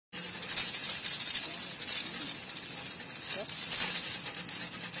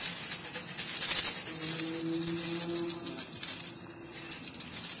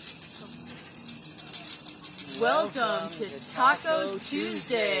Welcome to Taco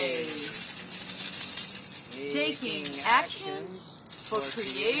Tuesday. Taking actions for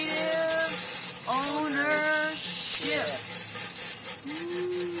creative ownership.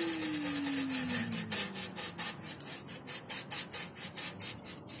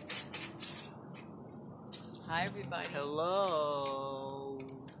 Hi, everybody. Hello.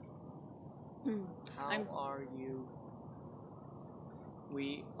 How are you?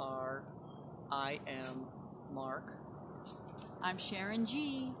 I am Mark. I'm Sharon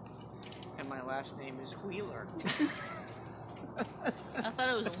G. And my last name is Wheeler. I thought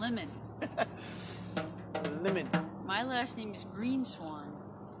it was Lemon. Lemon. My last name is Green Swan.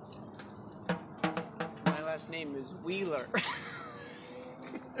 My last name is Wheeler.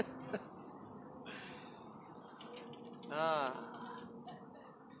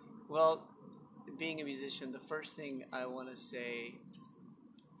 Well, being a musician, the first thing I want to say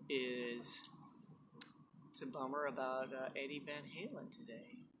is it's a bummer about Eddie Van Halen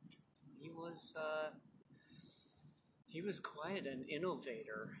today. He was quite an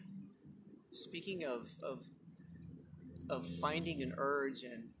innovator. Speaking of finding an urge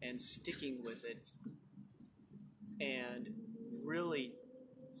and sticking with it, and really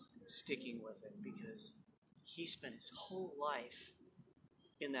sticking with it, because he spent his whole life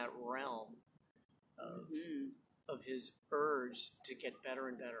in that realm of his urge to get better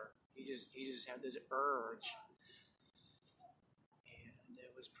and better. He just had this urge, and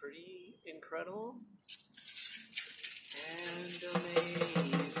it was pretty incredible and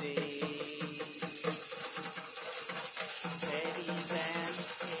amazing. Eddie Van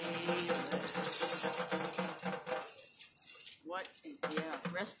Halen. What? Yeah.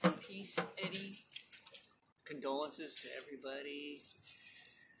 Rest in peace, Eddie. Condolences to everybody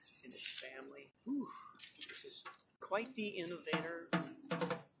and his family. Whew. Just quite the innovator. I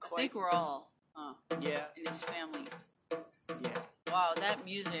think we're all, yeah. in his family. Yeah. Wow, that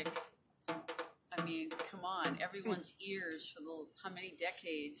music. I mean, come on. Everyone's ears for how many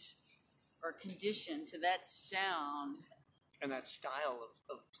decades are conditioned to that sound. And that style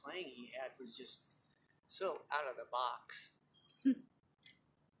of playing he had was just so out of the box.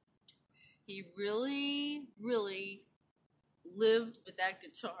 He really, really lived with that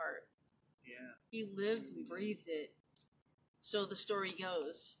guitar. Yeah. He lived and breathed it. So the story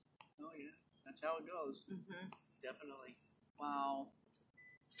goes. Oh, yeah. That's how it goes. Mm-hmm. Definitely. Wow.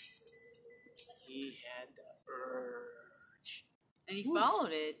 He had the urge. And he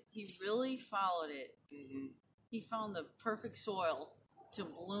followed it. He really followed it. Mm-hmm. He found the perfect soil to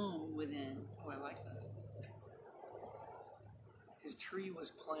bloom within. Oh, I like that. His tree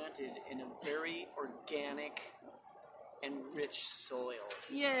was planted in a very organic and rich soil.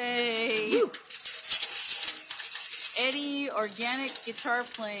 Yay! Woo! Eddie, organic guitar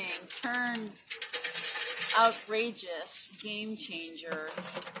playing turned outrageous, game changer,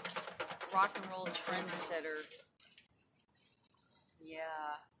 rock and roll trendsetter.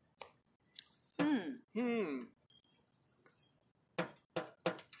 Yeah.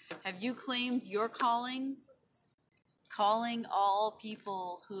 Have you claimed your calling? Calling all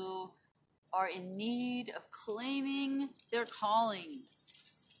people who are in need of claiming their calling.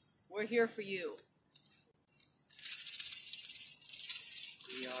 We're here for you.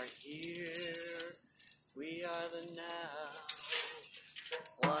 We are here. We are the now.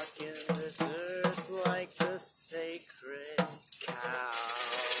 Walking this earth like the sacred cow.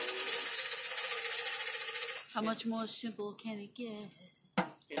 How much more simple can it get?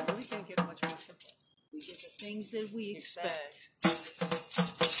 It really can't get much more simple. We get the things that we expect.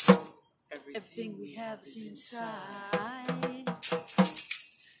 Everything we have is inside.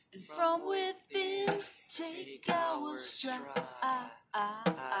 And from within, take our stride.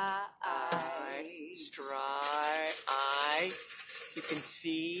 You can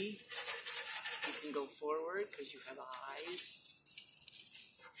see. You can go forward because you have eyes.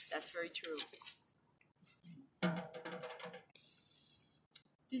 That's very true.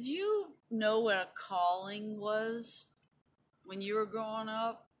 Did you know what a calling was when you were growing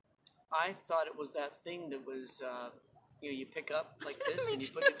up? I thought it was that thing that was, you pick up like this and you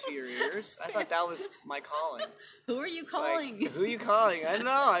put it to your ears. I thought that was my calling. Who are you calling? Like, who are you calling? I don't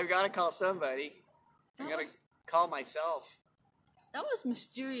know. I've got to call somebody. I've got to call myself. That was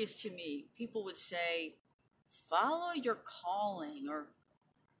mysterious to me. People would say, follow your calling, or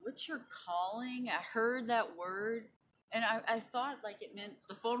what's your calling? I heard that word. And I thought like it meant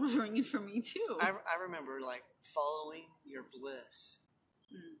the phone was ringing for me too. I remember like following your bliss.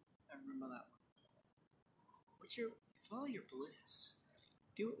 I remember that one. Follow your bliss.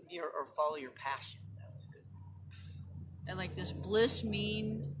 Or follow your passion. That was good. And like, does bliss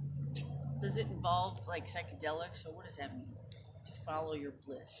mean Does it involve like psychedelics, or what does that mean? To follow your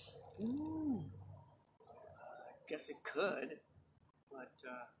bliss. Ooh. I guess it could, but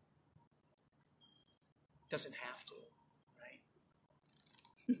doesn't have to, right?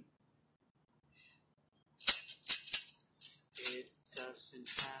 It doesn't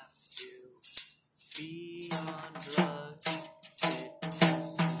have to be on drugs. It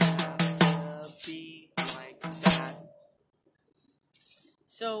doesn't have to be like that.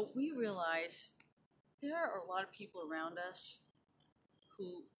 So we realize there are a lot of people around us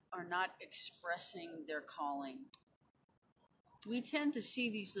who are not expressing their calling. We tend to see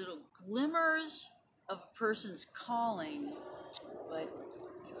these little glimmers of a person's calling, but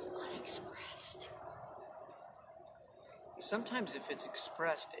it's unexpressed. Sometimes if it's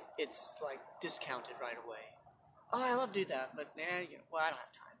expressed, it's like discounted right away. Oh, I love to do that, but well, I don't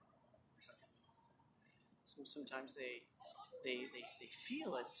have time. So sometimes they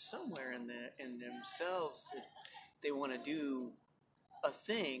feel it somewhere in themselves that they want to do a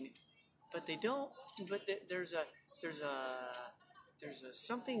thing, but they don't. But there's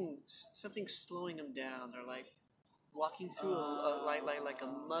something slowing them down. They're like walking through like a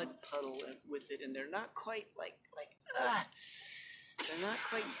mud puddle with it, and they're not quite they're not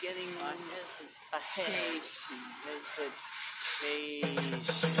quite getting ahead.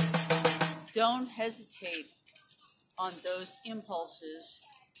 Hesitation. Don't hesitate on those impulses,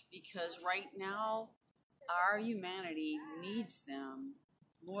 because right now our humanity needs them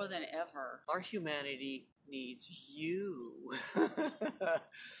more than ever. Our humanity needs you.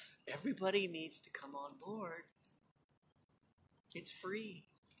 Everybody needs to come on board. It's free.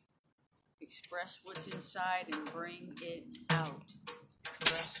 Express what's inside and bring it out.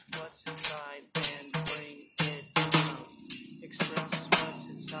 Express what's inside and bring it out. Express what's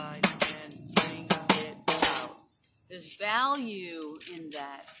inside and bring it out. There's value in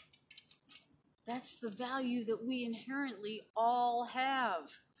that. That's the value that we inherently all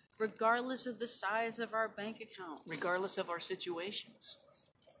have, regardless of the size of our bank account. Regardless of our situations.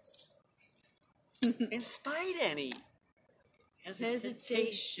 In spite any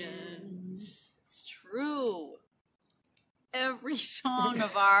hesitations. It's true. Every song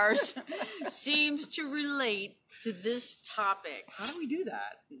of ours seems to relate to this topic. How do we do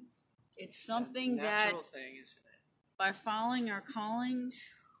that? It's something natural thing, isn't it? By following our calling,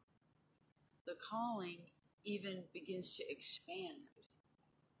 the calling even begins to expand.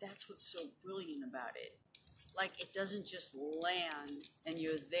 That's what's so brilliant about it. Like, it doesn't just land and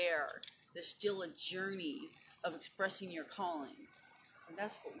you're there. There's still a journey of expressing your calling. And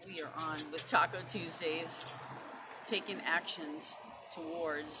that's what we are on with Taco Tuesdays, taking actions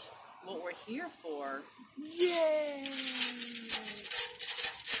towards what we're here for. Yay!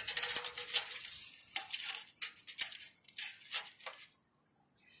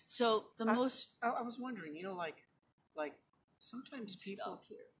 So I was wondering, like sometimes people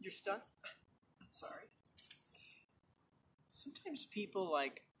you're stuck. I'm sorry. Sometimes people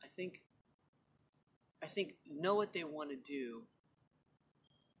I think know what they want to do,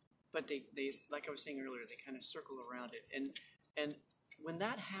 but they like I was saying earlier, they kind of circle around it, and when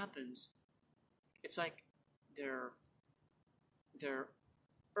that happens, it's like their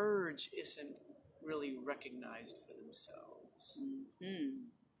urge isn't really recognized for themselves.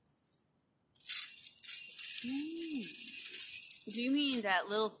 Do you mean that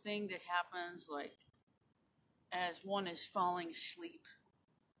little thing that happens like as one is falling asleep,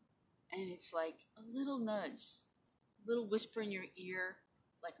 and it's like a little nudge, a little whisper in your ear,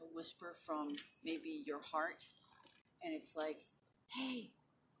 like a whisper from maybe your heart, and it's like, hey,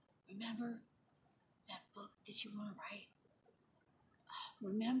 remember that book that you want to write?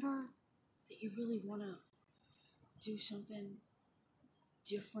 Remember that you really want to do something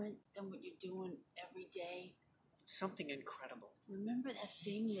different than what you're doing every day? Something incredible. Remember that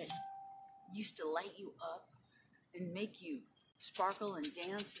thing that used to light you up and make you sparkle and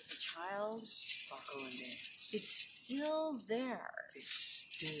dance as a child? Sparkle and dance. It's still there. It's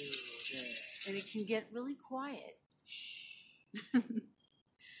still there. And it can get really quiet.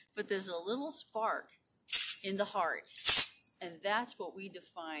 But there's a little spark in the heart. And that's what we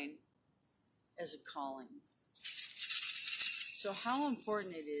define as a calling. So how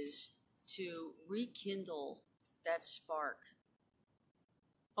important it is to rekindle that spark.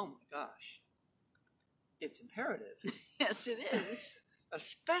 Oh my gosh. It's imperative. Yes, it is.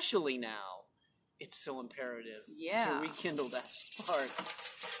 Especially now, it's so imperative to rekindle that spark.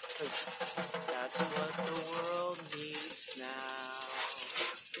 Because that's what the world needs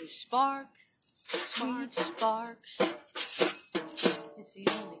now. A spark, sweet sparks. It's the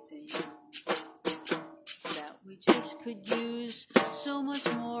only thing that we just could use so much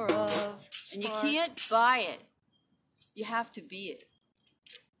more of. And you can't buy it. You have to be it.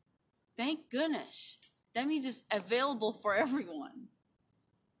 Thank goodness. That means it's available for everyone.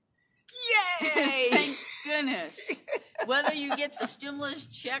 Yay! Thank goodness. Whether you get the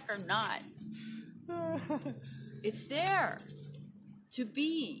stimulus check or not, it's there to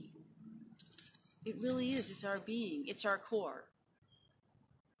be. It really is. It's our being. It's our core.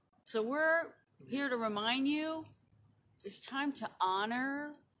 So we're here to remind you it's time to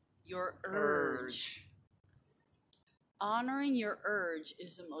honor your urge. Honoring your urge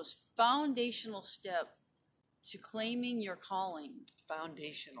is the most foundational step to claiming your calling.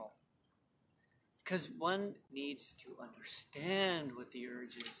 Foundational. Because one needs to understand what the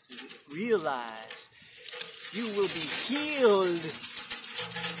urge is, to realize you will be healed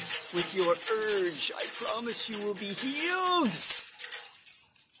with your urge. I promise you will be healed.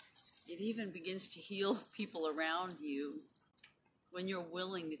 It even begins to heal people around you when you're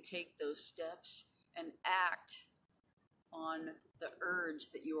willing to take those steps and act on the urge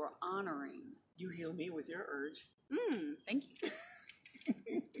that you are honoring. You heal me with your urge. Thank you.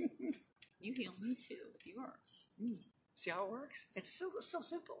 You heal me too, yours. See how it works? It's so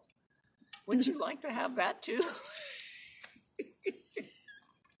simple. Wouldn't you like to have that too?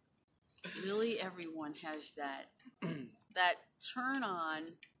 Really, everyone has that. That turn on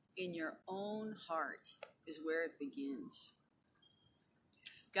in your own heart is where it begins.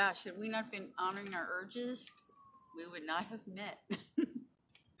 Gosh, had we not been honoring our urges, we would not have met.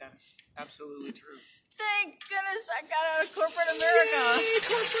 That's absolutely true. Thank goodness I got out of corporate America. Yay,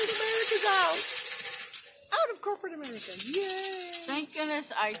 corporate America's out. Out of corporate America. Yay. Thank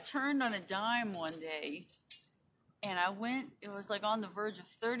goodness I turned on a dime one day. And I went, it was like on the verge of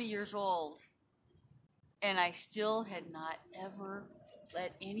 30 years old. And I still had not ever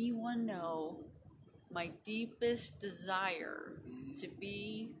let anyone know my deepest desire to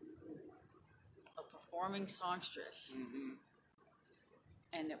be a performing songstress.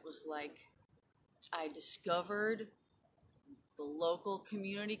 And it was like I discovered the local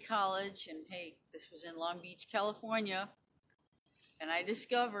community college, and hey, this was in Long Beach, California, and I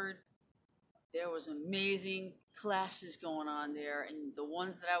discovered there was amazing classes going on there, and the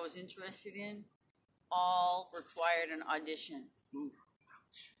ones that I was interested in all required an audition.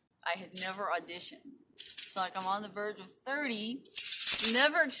 I had never auditioned. It's like I'm on the verge of 30,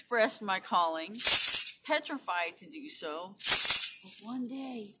 never expressed my calling, petrified to do so. But one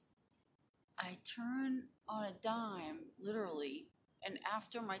day, I turned on a dime, literally, and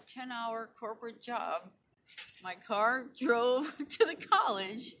after my 10-hour corporate job, my car drove to the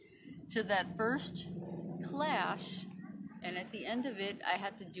college to that first class, and at the end of it, I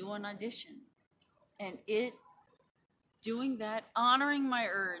had to do an audition. And doing that, honoring my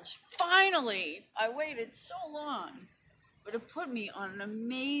urge, finally, I waited so long, but it put me on an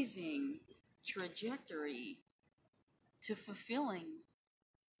amazing trajectory to fulfilling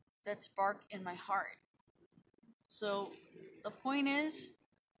that spark in my heart. So the point is,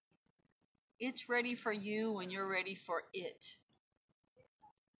 it's ready for you when you're ready for it.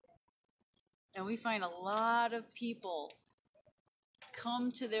 And we find a lot of people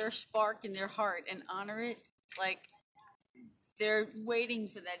come to their spark in their heart and honor it like they're waiting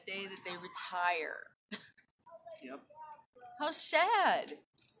for that day that they retire. Yep. How sad.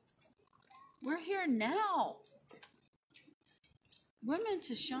 We're here now. We're meant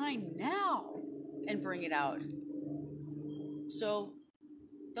to shine now and bring it out. So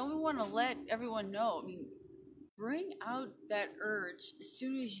don't we want to let everyone know? I mean, bring out that urge as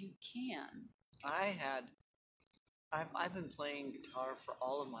soon as you can. I've been playing guitar for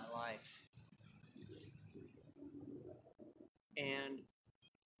all of my life. And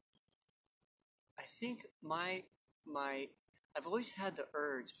I think I've always had the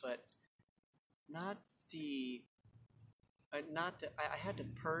urge, but I had to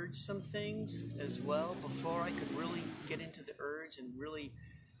purge some things as well before I could really get into the urge and really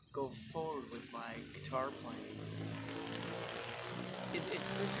go forward with my guitar playing.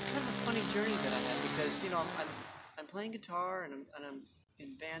 It's kind of a funny journey that I had because I'm playing guitar and I'm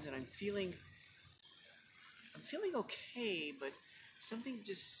in bands and I'm feeling okay, but something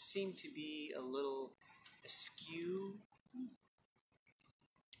just seemed to be a little askew.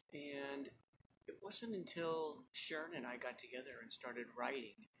 And it wasn't until Sharon and I got together and started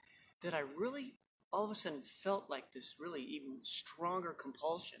writing that I really all of a sudden felt like this really even stronger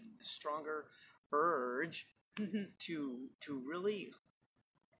compulsion, this stronger urge to really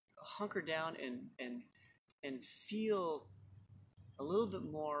hunker down and feel a little bit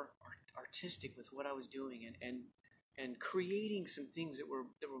more artistic with what I was doing and creating some things that were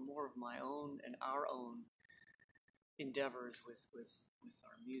more of my own and our own endeavors with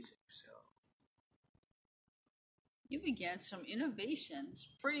our music. So You began some innovations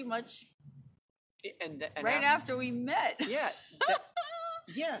pretty much and right after we met. Yeah.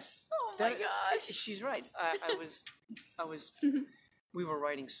 Yes. Oh my gosh. She's right. I was. We were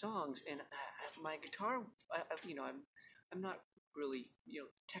writing songs, and my guitar. I'm not really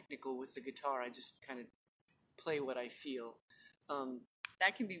technical with the guitar. I just kind of play what I feel.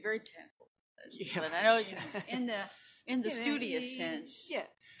 That can be very technical. Yeah. But I know in the studious sense. Yeah.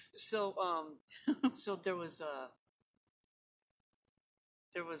 So so there was a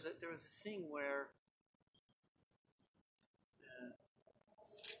thing where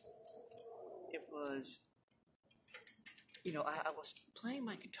it was, I was playing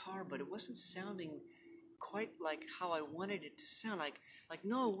my guitar, but it wasn't sounding quite like how I wanted it to sound. Like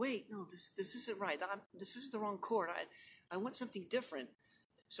no, wait, no, this isn't right. This is the wrong chord. I want something different.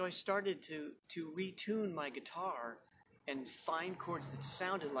 So I started to retune my guitar and find chords that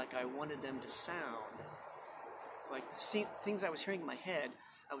sounded like I wanted them to sound. Like things I was hearing in my head,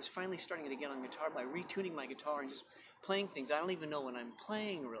 I was finally starting to get on guitar by retuning my guitar and just playing things. I don't even know when I'm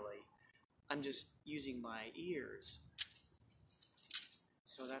playing, really. I'm just using my ears.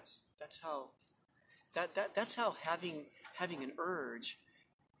 So that's how having an urge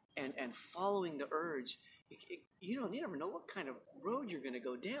and following the urge, you never know what kind of road you're going to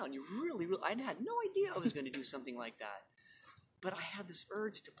go down. You really, I had no idea I was going to do something like that. But I had this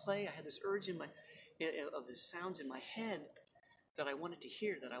urge to play. I had this urge of the sounds in my head that I wanted to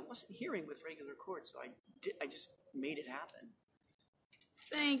hear that I wasn't hearing with regular chords. So I just made it happen.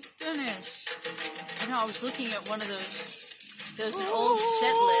 Thank goodness. I was looking at one of those. There's an old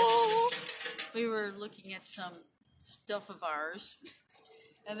set list. We were looking at some stuff of ours.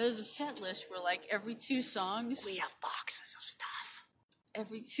 And there's a set list where like every 2 songs. We have boxes of stuff.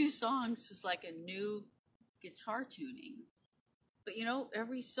 Every 2 songs was like a new guitar tuning. But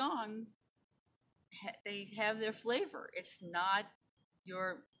every song, they have their flavor. It's not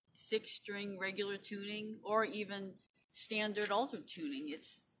your 6-string regular tuning or even standard altered tuning.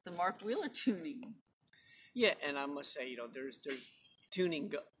 It's the Mark Wheeler tuning. Yeah, and I must say, there's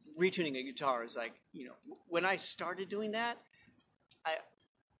retuning a guitar is like, when I started doing that,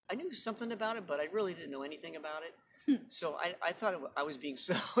 I knew something about it, but I really didn't know anything about it. So I thought I was being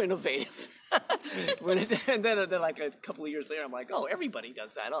so innovative. And then like a couple of years later, I'm like, oh, everybody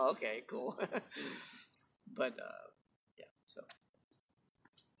does that. Oh, okay, cool. But yeah, so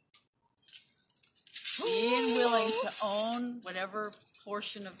being willing to own whatever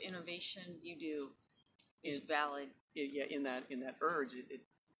portion of innovation you do is valid. Yeah, in that urge,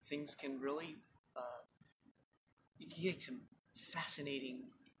 things can really you get some fascinating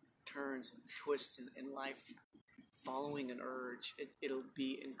turns and twists in life. Following an urge, it'll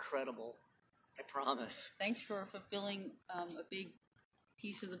be incredible. I promise. Thanks for fulfilling a big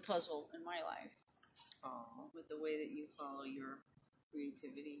piece of the puzzle in my life. Aww. With the way that you follow your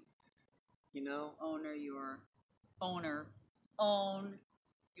creativity. Own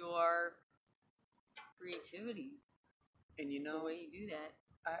your creativity. And the way you do that.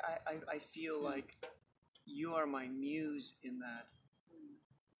 I feel like you are my muse in that.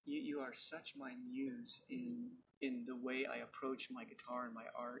 You are such my muse in the way I approach my guitar and my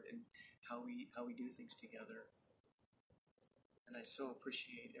art and how we do things together. And I so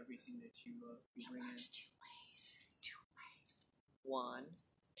appreciate everything that you bring in. There's 2 ways. 1,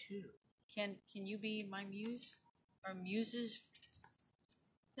 2. Can you be my muse? Or muses?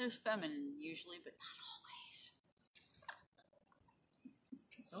 They're feminine usually, but not always.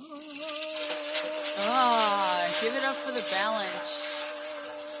 Give it up for the balance.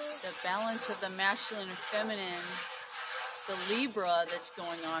 The balance of the masculine and feminine. The Libra that's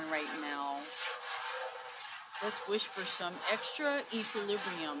going on right now. Let's wish for some extra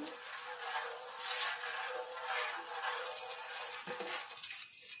equilibrium.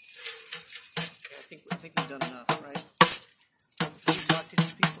 I think we've done enough, right? Can you talk to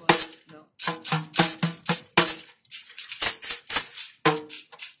these people? No?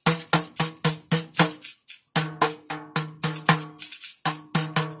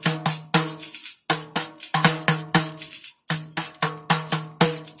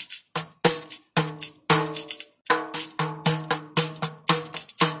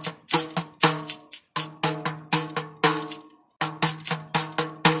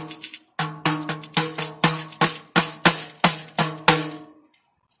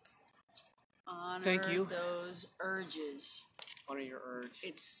 Thank you. Those urges. Honor your urge.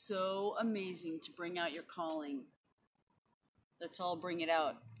 It's so amazing to bring out your calling. Let's all bring it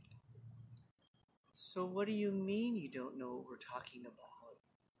out. So what do you mean you don't know what we're talking about?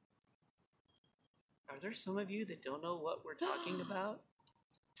 Are there some of you that don't know what we're talking about?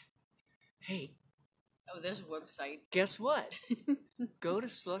 Hey, Oh, there's a website. Guess what? Go to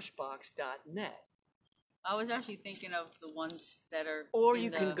slushbox.net. I was actually thinking of the ones that are. Or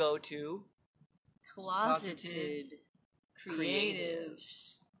you can go to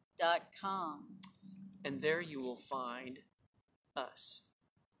closetedcreatives.com. And there you will find us.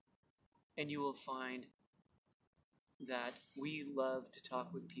 And you will find that we love to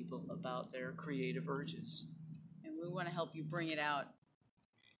talk with people about their creative urges. And we want to help you bring it out.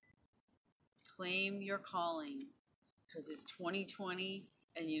 Claim your calling, because it's 2020,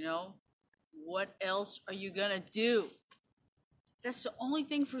 and you know, what else are you going to do? That's the only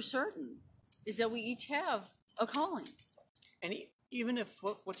thing for certain, is that we each have a calling. And even if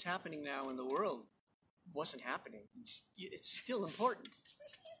what's happening now in the world wasn't happening, it's still important.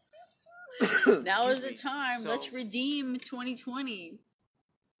 Now is the time. So, let's redeem 2020.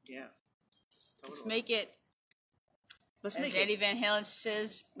 Yeah. Let's make it. Let's as make Eddie it. Van Halen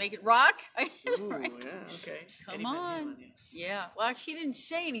says, make it rock. Ooh, right. Yeah, okay. Come Eddie on. Van Halen, yeah. Well, actually, he didn't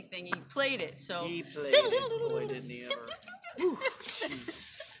say anything. He played it. So he played it. Boy, didn't he ever. Ooh,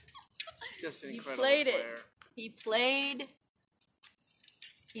 jeez. Just an incredible player. He played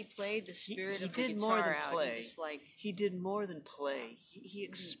the spirit of the guitar more than out. play. He did more than play. He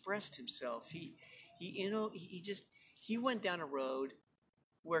expressed himself. He went down a road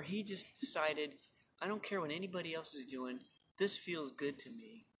where he just decided, I don't care what anybody else is doing. This feels good to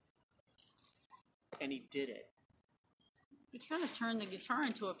me. And he did it. He kind of turned the guitar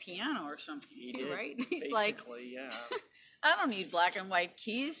into a piano or something too, right? He's basically, yeah. I don't need black and white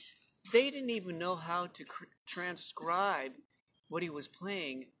keys. They didn't even know how to transcribe what he was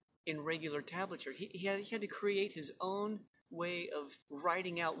playing in regular tablature. He had to create his own way of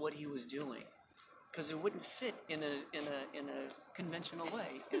writing out what he was doing, because it wouldn't fit in a conventional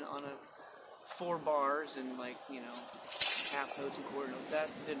way, on a 4 bars and half notes and quarter notes.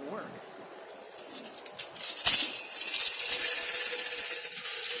 That didn't work.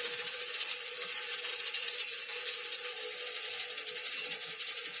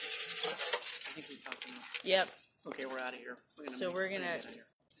 I think we've talked enough. Yep. Okay, we're out of here. We're gonna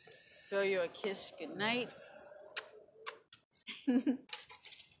throw you a kiss goodnight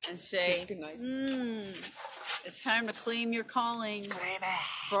and say, it's time to claim your calling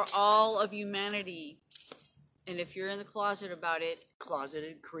for all of humanity. And if you're in the closet about it,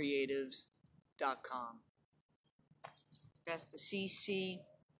 closetedcreatives.com. That's the cc.c.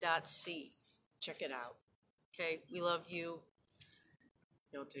 Check it out. Okay, we love you.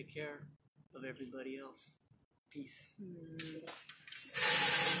 Y'all take care of everybody else. Peace.